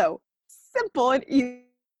also simple and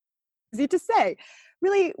easy to say.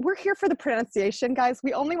 Really, we're here for the pronunciation, guys.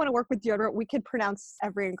 We only want to work with deodorant we can pronounce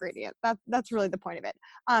every ingredient. That's really the point of it.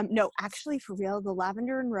 No, actually, for real, the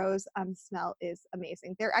lavender and rose smell is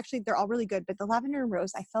amazing. They're all really good, but the lavender and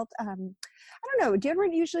rose, I felt, I don't know,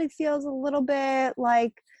 deodorant usually feels a little bit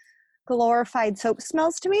like glorified soap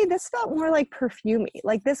smells to me. This felt more like perfumey.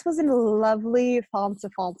 Like this was a lovely false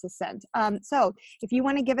scent. So if you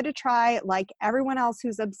want to give it a try, like everyone else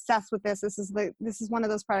who's obsessed with this is one of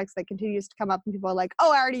those products that continues to come up and people are like,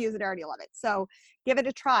 oh, I already use it, I already love it. So give it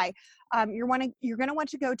a try. You're going to want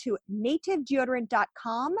to go to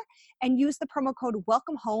nativedeodorant.com and use the promo code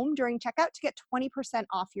welcome home during checkout to get 20%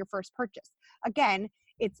 off your first purchase. Again,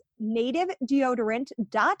 it's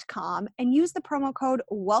nativedeodorant.com and use the promo code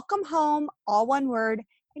welcome home, all one word,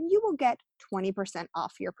 and you will get 20%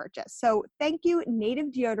 off your purchase. So thank you,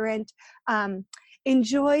 Native Deodorant.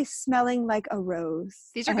 Enjoy smelling like a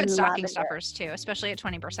rose. These are good stocking stuffers too, especially at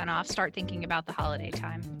 20% off. Start thinking about the holiday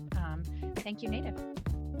time. Thank you, Native.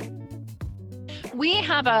 We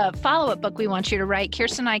have a follow-up book we want you to write.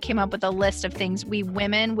 Kirsten and I came up with a list of things we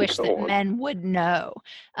women wish that men would know,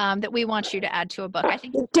 that we want you to add to a book. I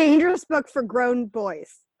think a dangerous book for grown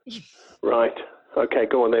boys. Right. Okay,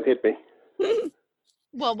 go on then, hit me.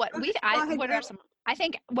 Well, what are some? I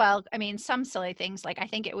think, some silly things. Like I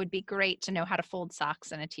think it would be great to know how to fold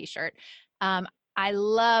socks in a t-shirt. I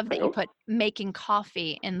love that you put making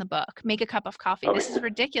coffee in the book. Make a cup of coffee. This is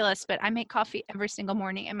ridiculous, but I make coffee every single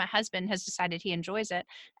morning, and my husband has decided he enjoys it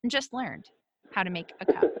and just learned how to make a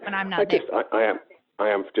cup when I'm not there. I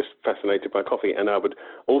am just fascinated by coffee, and I would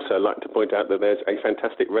also like to point out that there's a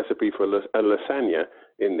fantastic recipe for a lasagna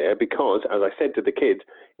in there because, as I said to the kids,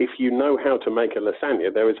 if you know how to make a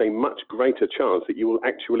lasagna, there is a much greater chance that you will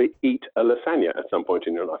actually eat a lasagna at some point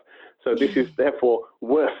in your life. So this is therefore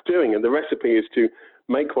worth doing, and the recipe is to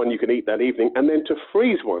make one you can eat that evening and then to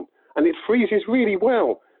freeze one, and it freezes really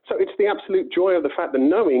well. So it's the absolute joy of the fact that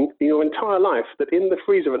knowing your entire life that in the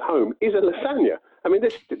freezer at home is a lasagna. I mean,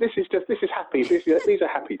 this is happy. These are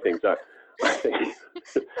happy things. I think.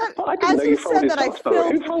 I didn't know you folded socks, by the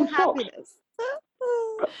way. Who folds socks?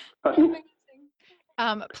 Pardon?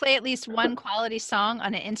 Play at least one quality song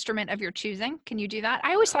on an instrument of your choosing. Can you do that?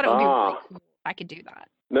 I always thought it would be really cool if I could do that.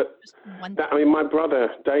 No, I mean, my brother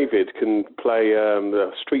David can play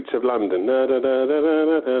the Streets of London.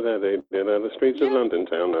 The Streets of London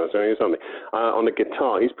town. Something on the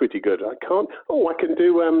guitar. He's pretty good. I can't. I can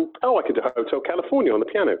do. I can do Hotel California on the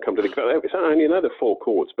piano. Come to the. It's only another 4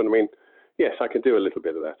 chords, but I mean, yes, I can do a little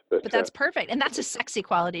bit of that. But that's perfect, and that's a sexy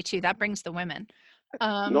quality too. That brings the women.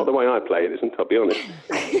 Not the way I play it, isn't? I'll be honest.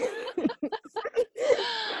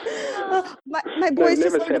 My boys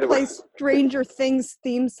just learned to play Stranger Things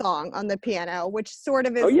theme song on the piano, which sort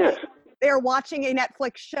of is they're watching a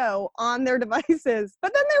Netflix show on their devices,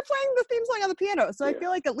 but then they're playing the theme song on the piano. So I feel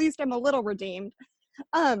like at least I'm a little redeemed.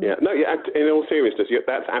 In all seriousness,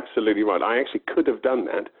 that's absolutely right. I actually could have done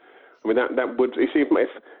that. I mean, that would, you see,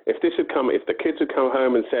 if the kids had come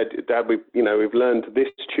home and said, Dad, we've learned this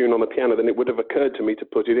tune on the piano, then it would have occurred to me to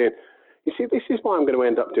put it in. You see, this is why I'm going to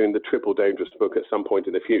end up doing the Triple Dangerous book at some point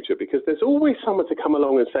in the future, because there's always someone to come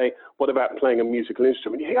along and say, what about playing a musical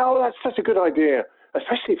instrument? You think, oh, that's such a good idea,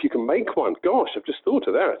 especially if you can make one. Gosh, I've just thought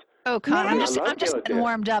of that. Oh, Con, I'm just getting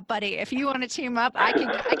warmed up, buddy. If you want to team up, I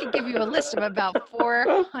could give you a list of about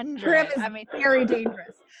 400. Graham is very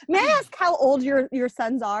dangerous. May I ask how old your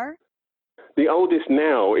sons are? The oldest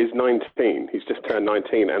now is 19. He's just turned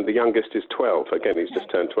 19, and the youngest is 12. Again, he's just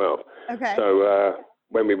turned 12. Okay. So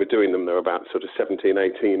when we were doing them, they were about sort of 17,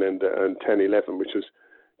 18, and 10, 11, which was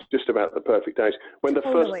just about the perfect age. When the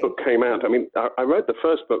first book came out, I mean, I wrote the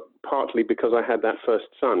first book partly because I had that first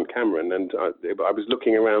son, Cameron, and I was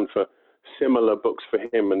looking around for similar books for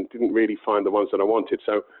him and didn't really find the ones that I wanted.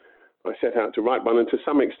 So I set out to write one, and to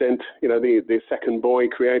some extent, the second boy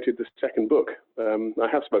created the second book. I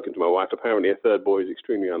have spoken to my wife. Apparently, a third boy is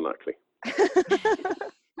extremely unlikely.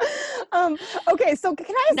 Okay, so can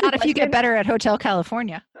I ask Not if you get better at Hotel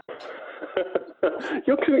California.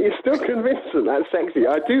 You're still convinced that that's sexy.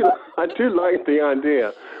 I do like the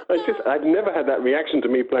idea. I've never had that reaction to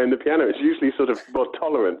me playing the piano. It's usually sort of more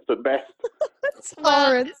tolerance at best.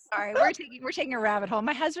 Tolerance. Sorry, we're taking a rabbit hole.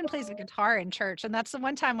 My husband plays the guitar in church, and that's the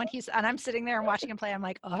one time when I'm sitting there and watching him play. I'm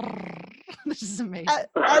like, oh, this is amazing. At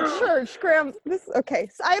church, Graham. So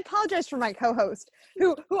I apologize for my co-host,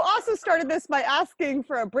 who also started this by asking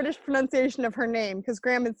for a British pronunciation of her name, because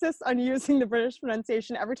Graham insists on using the British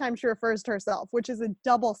pronunciation every time she refers to herself, which is a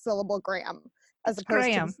double syllable Graham, as opposed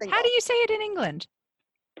to single. How do you say it in England?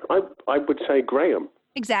 I would say Graham.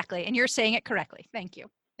 Exactly, and you're saying it correctly. Thank you.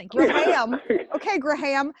 Graham. Okay,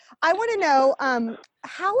 Graham. I want to know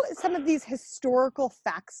how some of these historical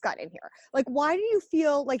facts got in here. Like, why do you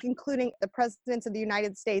feel like including the presidents of the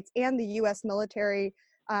United States and the U.S. military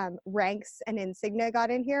ranks and insignia got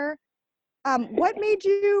in here? What made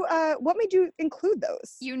you include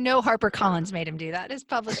those? HarperCollins made him do that. His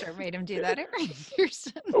publisher made him do that.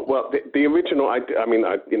 Well, the original,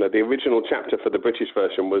 the original chapter for the British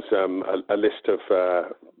version was a list of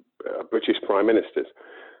British prime ministers.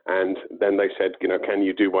 And then they said, can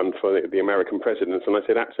you do one for the American presidents? And I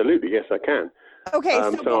said, absolutely, yes, I can. Okay,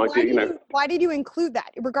 why did you include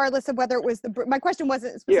that, regardless of whether it was my question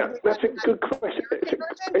wasn't specifically. Yeah, that's a good question.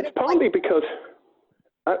 It's partly because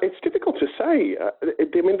it's difficult to say.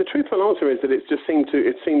 The truthful answer is that it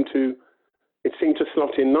seemed to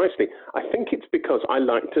slot in nicely. I think it's because I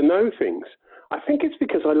like to know things. I think it's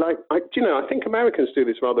because I think Americans do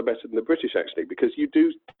this rather better than the British, actually, because you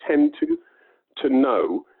do tend to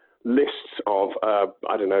know lists of,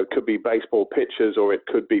 it could be baseball pitchers, or it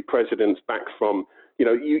could be presidents back from,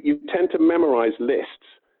 you tend to memorize lists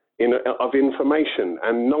of information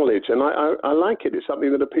and knowledge. And I like it. It's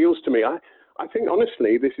something that appeals to me. I think,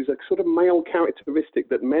 honestly, this is a sort of male characteristic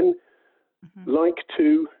that men like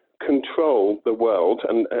to control the world,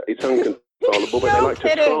 and it's uncontrollable, but they like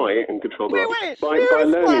to try and control the world by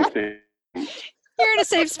learning things. You're in a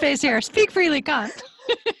safe space here. Speak freely, Con.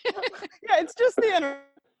 Yeah, it's just the internet.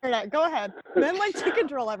 Go ahead. Men like to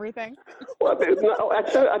control everything. Well, no,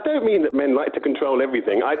 I don't mean that men like to control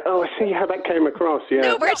everything. I see how that came across. Yeah.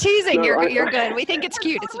 No, we're teasing. No, you're good. We think it's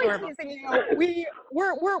cute. It's adorable. Teasing, we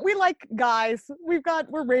like guys.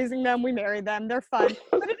 We're raising them. We marry them. They're fun.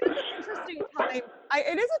 But it is an interesting time.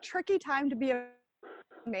 It is a tricky time to be a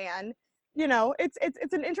man.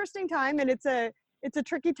 It's an interesting time, and it's a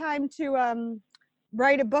tricky time to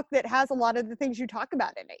write a book that has a lot of the things you talk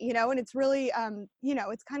about in it, and it's really,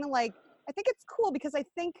 it's kind of like, I think it's cool because I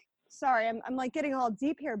think sorry, I'm like getting all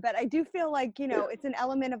deep here, but I do feel like, it's an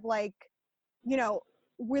element of like,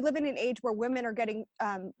 we live in an age where women are getting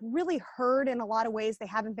really heard in a lot of ways they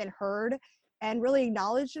haven't been heard, and really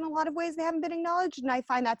acknowledged in a lot of ways they haven't been acknowledged. And I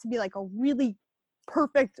find that to be like a really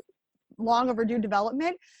perfect, long overdue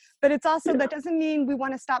development. But it's also, that doesn't mean we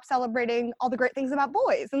want to stop celebrating all the great things about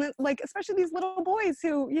boys. And then, like, especially these little boys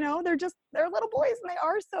who, they're little boys and they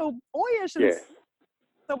are so boyish in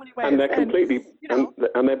so many ways. And they're completely,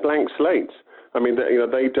 and they're blank slates. I mean,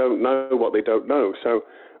 they don't know what they don't know. So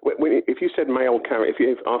if you said if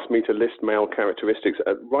you asked me to list male characteristics,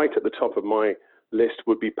 right at the top of my list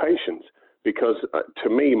would be patience. Because to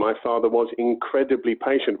me, my father was incredibly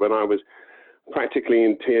patient when I was practically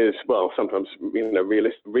in tears, well, sometimes,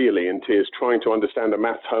 really in tears, trying to understand a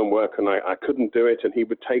maths homework, and I couldn't do it, and he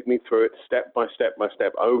would take me through it step by step by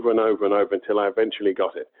step, over and over and over, until I eventually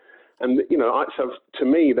got it. And, so to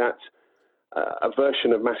me, that's a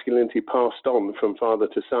version of masculinity passed on from father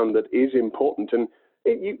to son that is important, and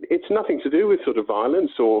it's nothing to do with sort of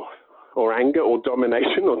violence or anger or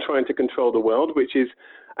domination or trying to control the world, which is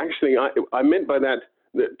actually, I meant by that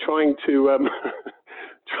trying to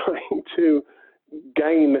trying to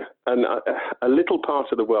gain a little part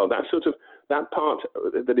of the world, that part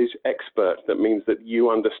that is expert, that means that you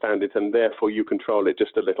understand it and therefore you control it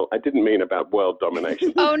just a little. I didn't mean about world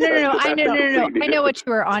domination. Oh, no. I know what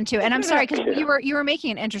you were onto. And I'm sorry, because you were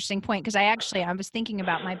making an interesting point, because I was thinking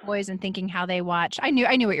about my boys and thinking how they watch. I knew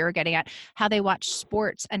what you were getting at, how they watch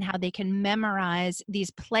sports and how they can memorize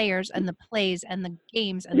these players and the plays and the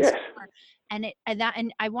games and the sport. And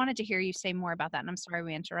I wanted to hear you say more about that. And I'm sorry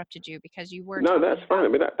we interrupted you, because you were. No, that's fine. I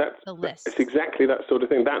mean, that's the list. It's exactly that sort of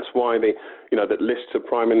thing. That's why that lists of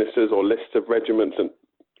prime ministers or lists of regiments and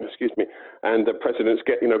the presidents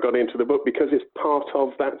got into the book, because it's part of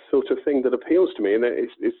that sort of thing that appeals to me. And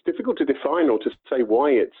it's difficult to define or to say why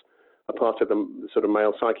it's a part of the sort of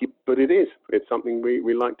male psyche, but it is. It's something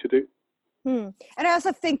we like to do. And I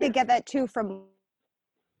also think they get that too from,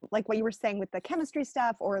 like what you were saying with the chemistry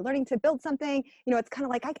stuff or learning to build something. It's kind of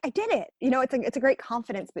like, I did it. It's a great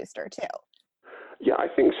confidence booster too. Yeah, I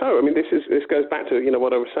think so. I mean, this goes back to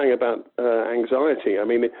what I was saying about anxiety. I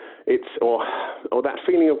mean, it's or that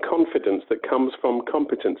feeling of confidence that comes from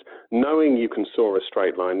competence, knowing you can saw a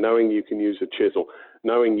straight line, knowing you can use a chisel,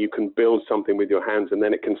 knowing you can build something with your hands, and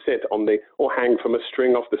then it can sit on or hang from a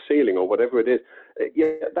string off the ceiling or whatever it is.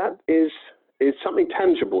 That is something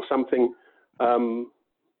tangible, something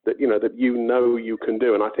that you can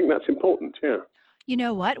do, and I think that's important. Yeah. You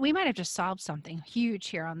know what? We might have just solved something huge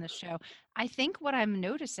here on this show. I think what I'm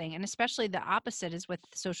noticing, and especially the opposite is with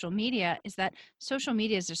social media, is that social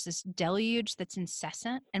media is just this deluge that's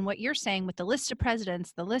incessant. And what you're saying with the list of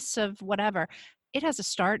presidents, the lists of whatever, it has a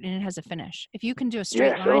start and it has a finish. If you can do a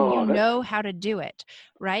straight line, you know how to do it,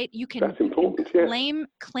 right? You can, that's important,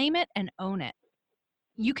 claim it and own it.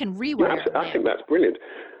 You can rewire it. I think that's brilliant.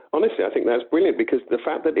 Honestly, I think that's brilliant, because the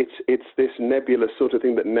fact that it's this nebulous sort of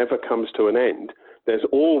thing that never comes to an end. There's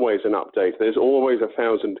always an update. There's always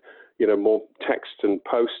 1,000, more texts and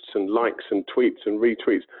posts and likes and tweets and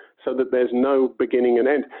retweets, so that there's no beginning and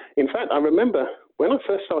end. In fact, I remember when I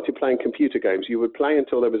first started playing computer games, you would play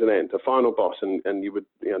until there was an end, a final boss, and you would,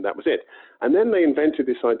 that was it. And then they invented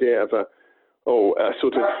this idea of a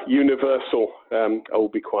sort of universal,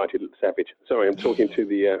 be quiet, you little savage. Sorry, I'm talking to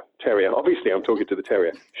the terrier. Obviously, I'm talking to the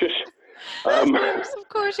terrier. Shush. Of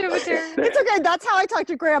course you have a terrier. It's okay. That's how I talk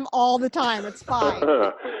to Graham all the time. It's fine.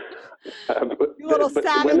 You little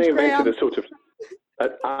savage, when they invented Graham. a sort of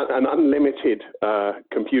an unlimited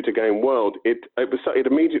computer game world, it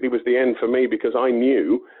immediately was the end for me, because I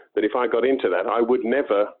knew that if I got into that, I would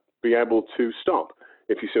never be able to stop,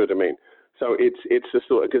 if you see what I mean. So it's a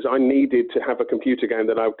sort of, because I needed to have a computer game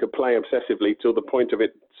that I could play obsessively till the point of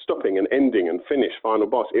it stopping and ending and finish final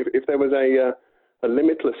boss. If there was a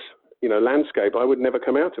limitless landscape, I would never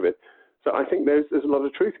come out of it. So I think there's a lot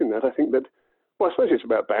of truth in that. I think that, I suppose it's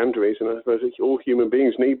about boundaries, and I suppose all human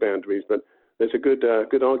beings need boundaries, but there's a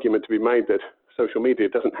good argument to be made that social media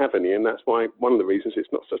doesn't have any, and that's why one of the reasons it's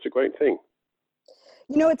not such a great thing.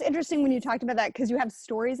 It's interesting when you talked about that, because you have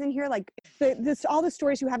stories in here, like all the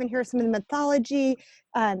stories you have in here, some of the mythology,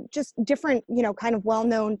 just different, kind of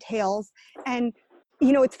well-known tales. And,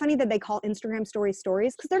 it's funny that they call Instagram stories,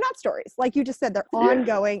 because they're not stories. Like you just said, they're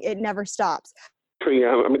ongoing. It never stops. I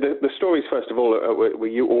mean, the stories, first of all, were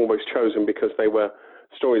you always chosen because they were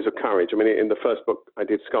stories of courage. I mean, in the first book, I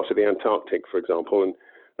did Scott of the Antarctic, for example, and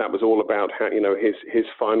that was all about how, his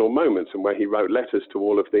final moments, and where he wrote letters to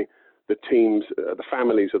all of the the teams, the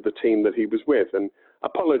families of the team that he was with, and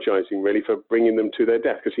apologizing really for bringing them to their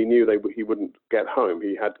death, because he knew he wouldn't get home.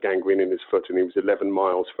 He had gangrene in his foot, and he was 11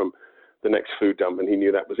 miles from the next food dump, and he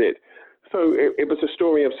knew that was it. So it was a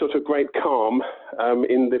story of sort of great calm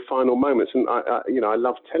in the final moments, and I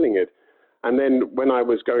loved telling it. And then when I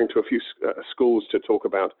was going to a few schools to talk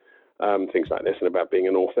about things like this and about being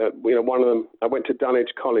an author, one of them, I went to Dulwich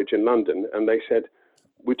College in London, and they said,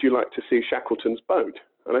 "Would you like to see Shackleton's boat?"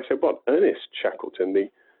 And I said, "What? Ernest Shackleton, the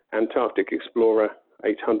Antarctic explorer,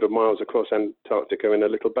 800 miles across Antarctica in a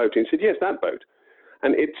little boat?" And he said, "Yes, that boat."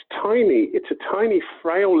 And it's tiny. It's a tiny,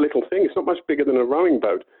 frail little thing. It's not much bigger than a rowing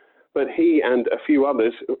boat. But he and a few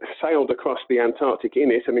others sailed across the Antarctic in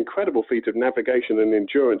it, an incredible feat of navigation and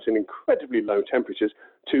endurance in incredibly low temperatures,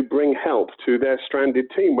 to bring help to their stranded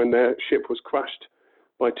team when their ship was crushed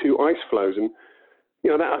by 2 ice floes. And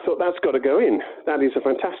I thought that's got to go in. That is a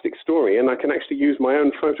fantastic story, and I can actually use my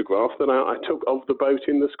own photograph that I took of the boat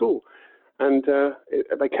in the school. And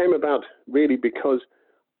they came about really because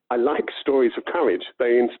I like stories of courage.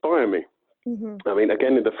 They inspire me. Mm-hmm. I mean,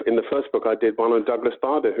 again, in the first book, I did one on Douglas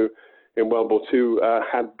Bader, who in World War II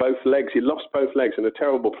had both legs. He lost both legs in a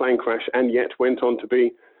terrible plane crash, and yet went on to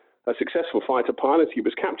be a successful fighter pilot. He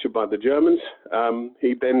was captured by the Germans.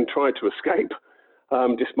 He then tried to escape,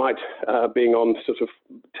 despite being on sort of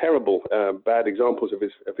terrible, bad examples of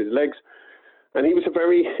his legs. And he was a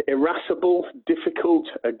very irascible, difficult,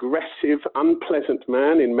 aggressive, unpleasant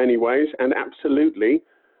man in many ways, and absolutely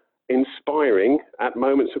inspiring at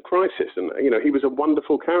moments of crisis. And he was a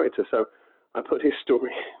wonderful character, so I put his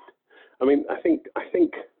story in. I mean, I think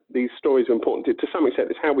these stories are important. To some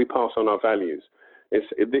extent, it's how we pass on our values. We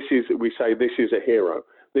say this is a hero,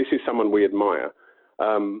 this is someone we admire,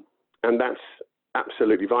 and that's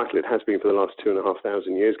absolutely vital. It has been for the last 2,500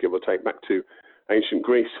 years, give or take, back to ancient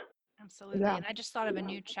Greece. Absolutely. Yeah. And I just thought of a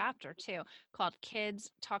new chapter too, called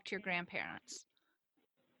Kids Talk to Your Grandparents.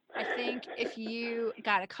 I think if you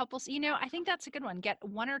got a couple, I think that's a good one. Get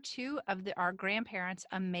 1 or 2 of our grandparents'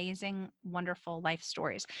 amazing, wonderful life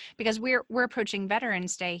stories, because we're approaching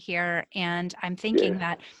Veterans Day here, and I'm thinking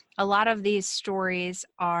that a lot of these stories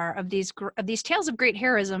are of these tales of great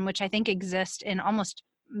heroism, which I think exist in almost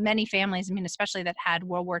many families. I mean, especially that had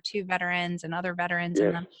World War II veterans and other veterans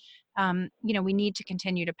in them. We need to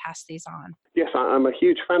continue to pass these on. Yes, I'm a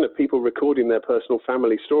huge fan of people recording their personal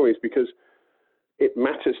family stories, because it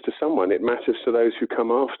matters to someone. It matters to those who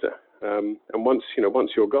come after. And once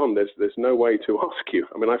you're gone, there's no way to ask you.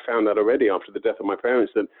 I mean, I found that already after the death of my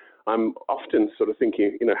parents, that I'm often sort of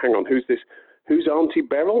thinking, hang on, who's this? Who's Auntie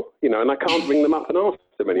Beryl? And I can't ring them up and ask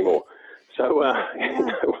them anymore. So,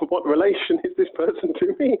 what relation is this person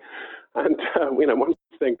to me? And, once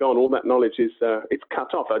they're gone, all that knowledge is, it's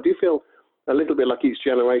cut off. I do feel a little bit like each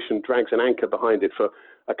generation drags an anchor behind it for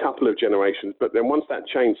a couple of generations. But then once that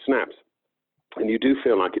chain snaps, and you do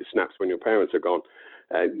feel like it snaps when your parents are gone,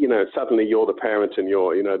 suddenly you're the parent, and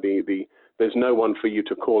you're, there's no one for you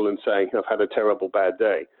to call and say, I've had a terrible bad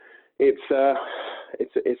day. It's a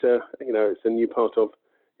new part of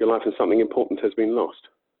your life, and something important has been lost.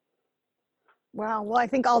 Wow. Well, I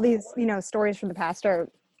think all these, stories from the past are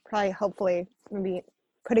probably, hopefully, maybe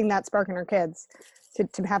putting that spark in our kids to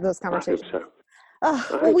have those conversations. I hope so.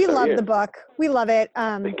 Well, we love the book. We love it.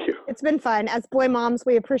 Thank you. It's been fun. As boy moms,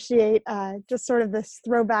 we appreciate just sort of this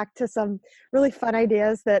throwback to some really fun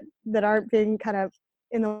ideas that aren't being kind of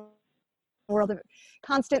in the world of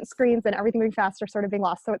constant screens and everything being faster, sort of being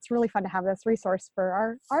lost. So it's really fun to have this resource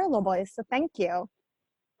for our little boys. So thank you.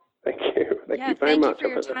 Thank you. Thank you very much.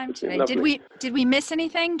 Thank you for your time today. Did we miss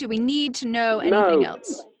anything? Do we need to know anything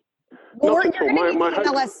else? Well,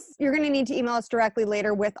 you're going to need to email us directly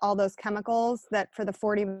later with all those chemicals that for the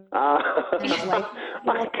 40 minutes.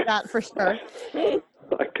 That for sure. I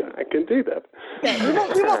can do that. Okay,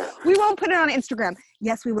 we won't put it on Instagram.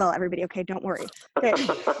 Yes, we will, everybody. Okay, don't worry. Okay.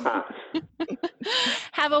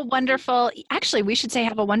 We should say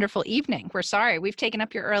have a wonderful evening. We're sorry. We've taken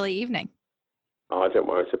up your early evening. Oh, don't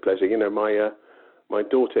worry. It's a pleasure. My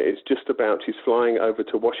daughter is she's flying over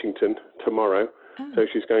to Washington tomorrow. Oh. So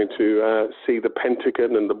she's going to see the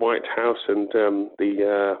Pentagon and the White House and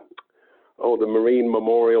the Marine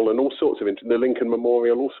Memorial and all sorts of the Lincoln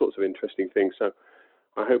Memorial, all sorts of interesting things. So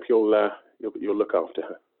I hope you'll look after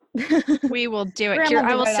her. We will do it.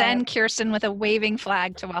 I will send Kirsten with a waving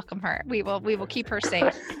flag to welcome her. We will keep her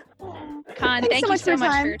safe. Con, thank you so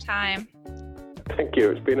much for your time. Thank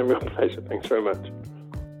you. It's been a real pleasure. Thanks very much.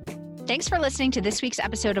 Thanks for listening to this week's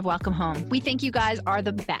episode of Welcome Home. We think you guys are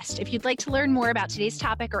the best. If you'd like to learn more about today's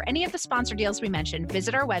topic or any of the sponsor deals we mentioned,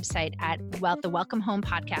 visit our website at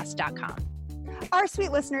thewelcomehomepodcast.com. Our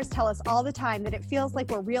sweet listeners tell us all the time that it feels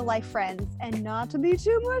like we're real life friends, and not to be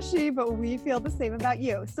too mushy, but we feel the same about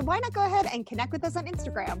you. So why not go ahead and connect with us on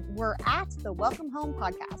Instagram? We're at the Welcome Home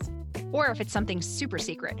Podcast. Or if it's something super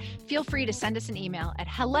secret, feel free to send us an email at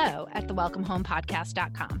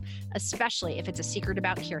hello@thewelcomehomepodcast.com, especially if it's a secret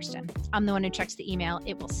about Kirsten. I'm the one who checks the email.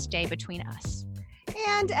 It will stay between us.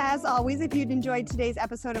 And as always, if you'd enjoyed today's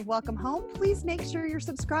episode of Welcome Home, please make sure you're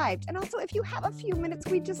subscribed. And also, if you have a few minutes,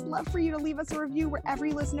 we'd just love for you to leave us a review wherever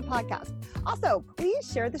you listen to podcasts. Also, please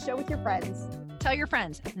share the show with your friends. Tell your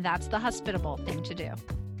friends. That's the hospitable thing to do.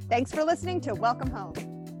 Thanks for listening to Welcome Home.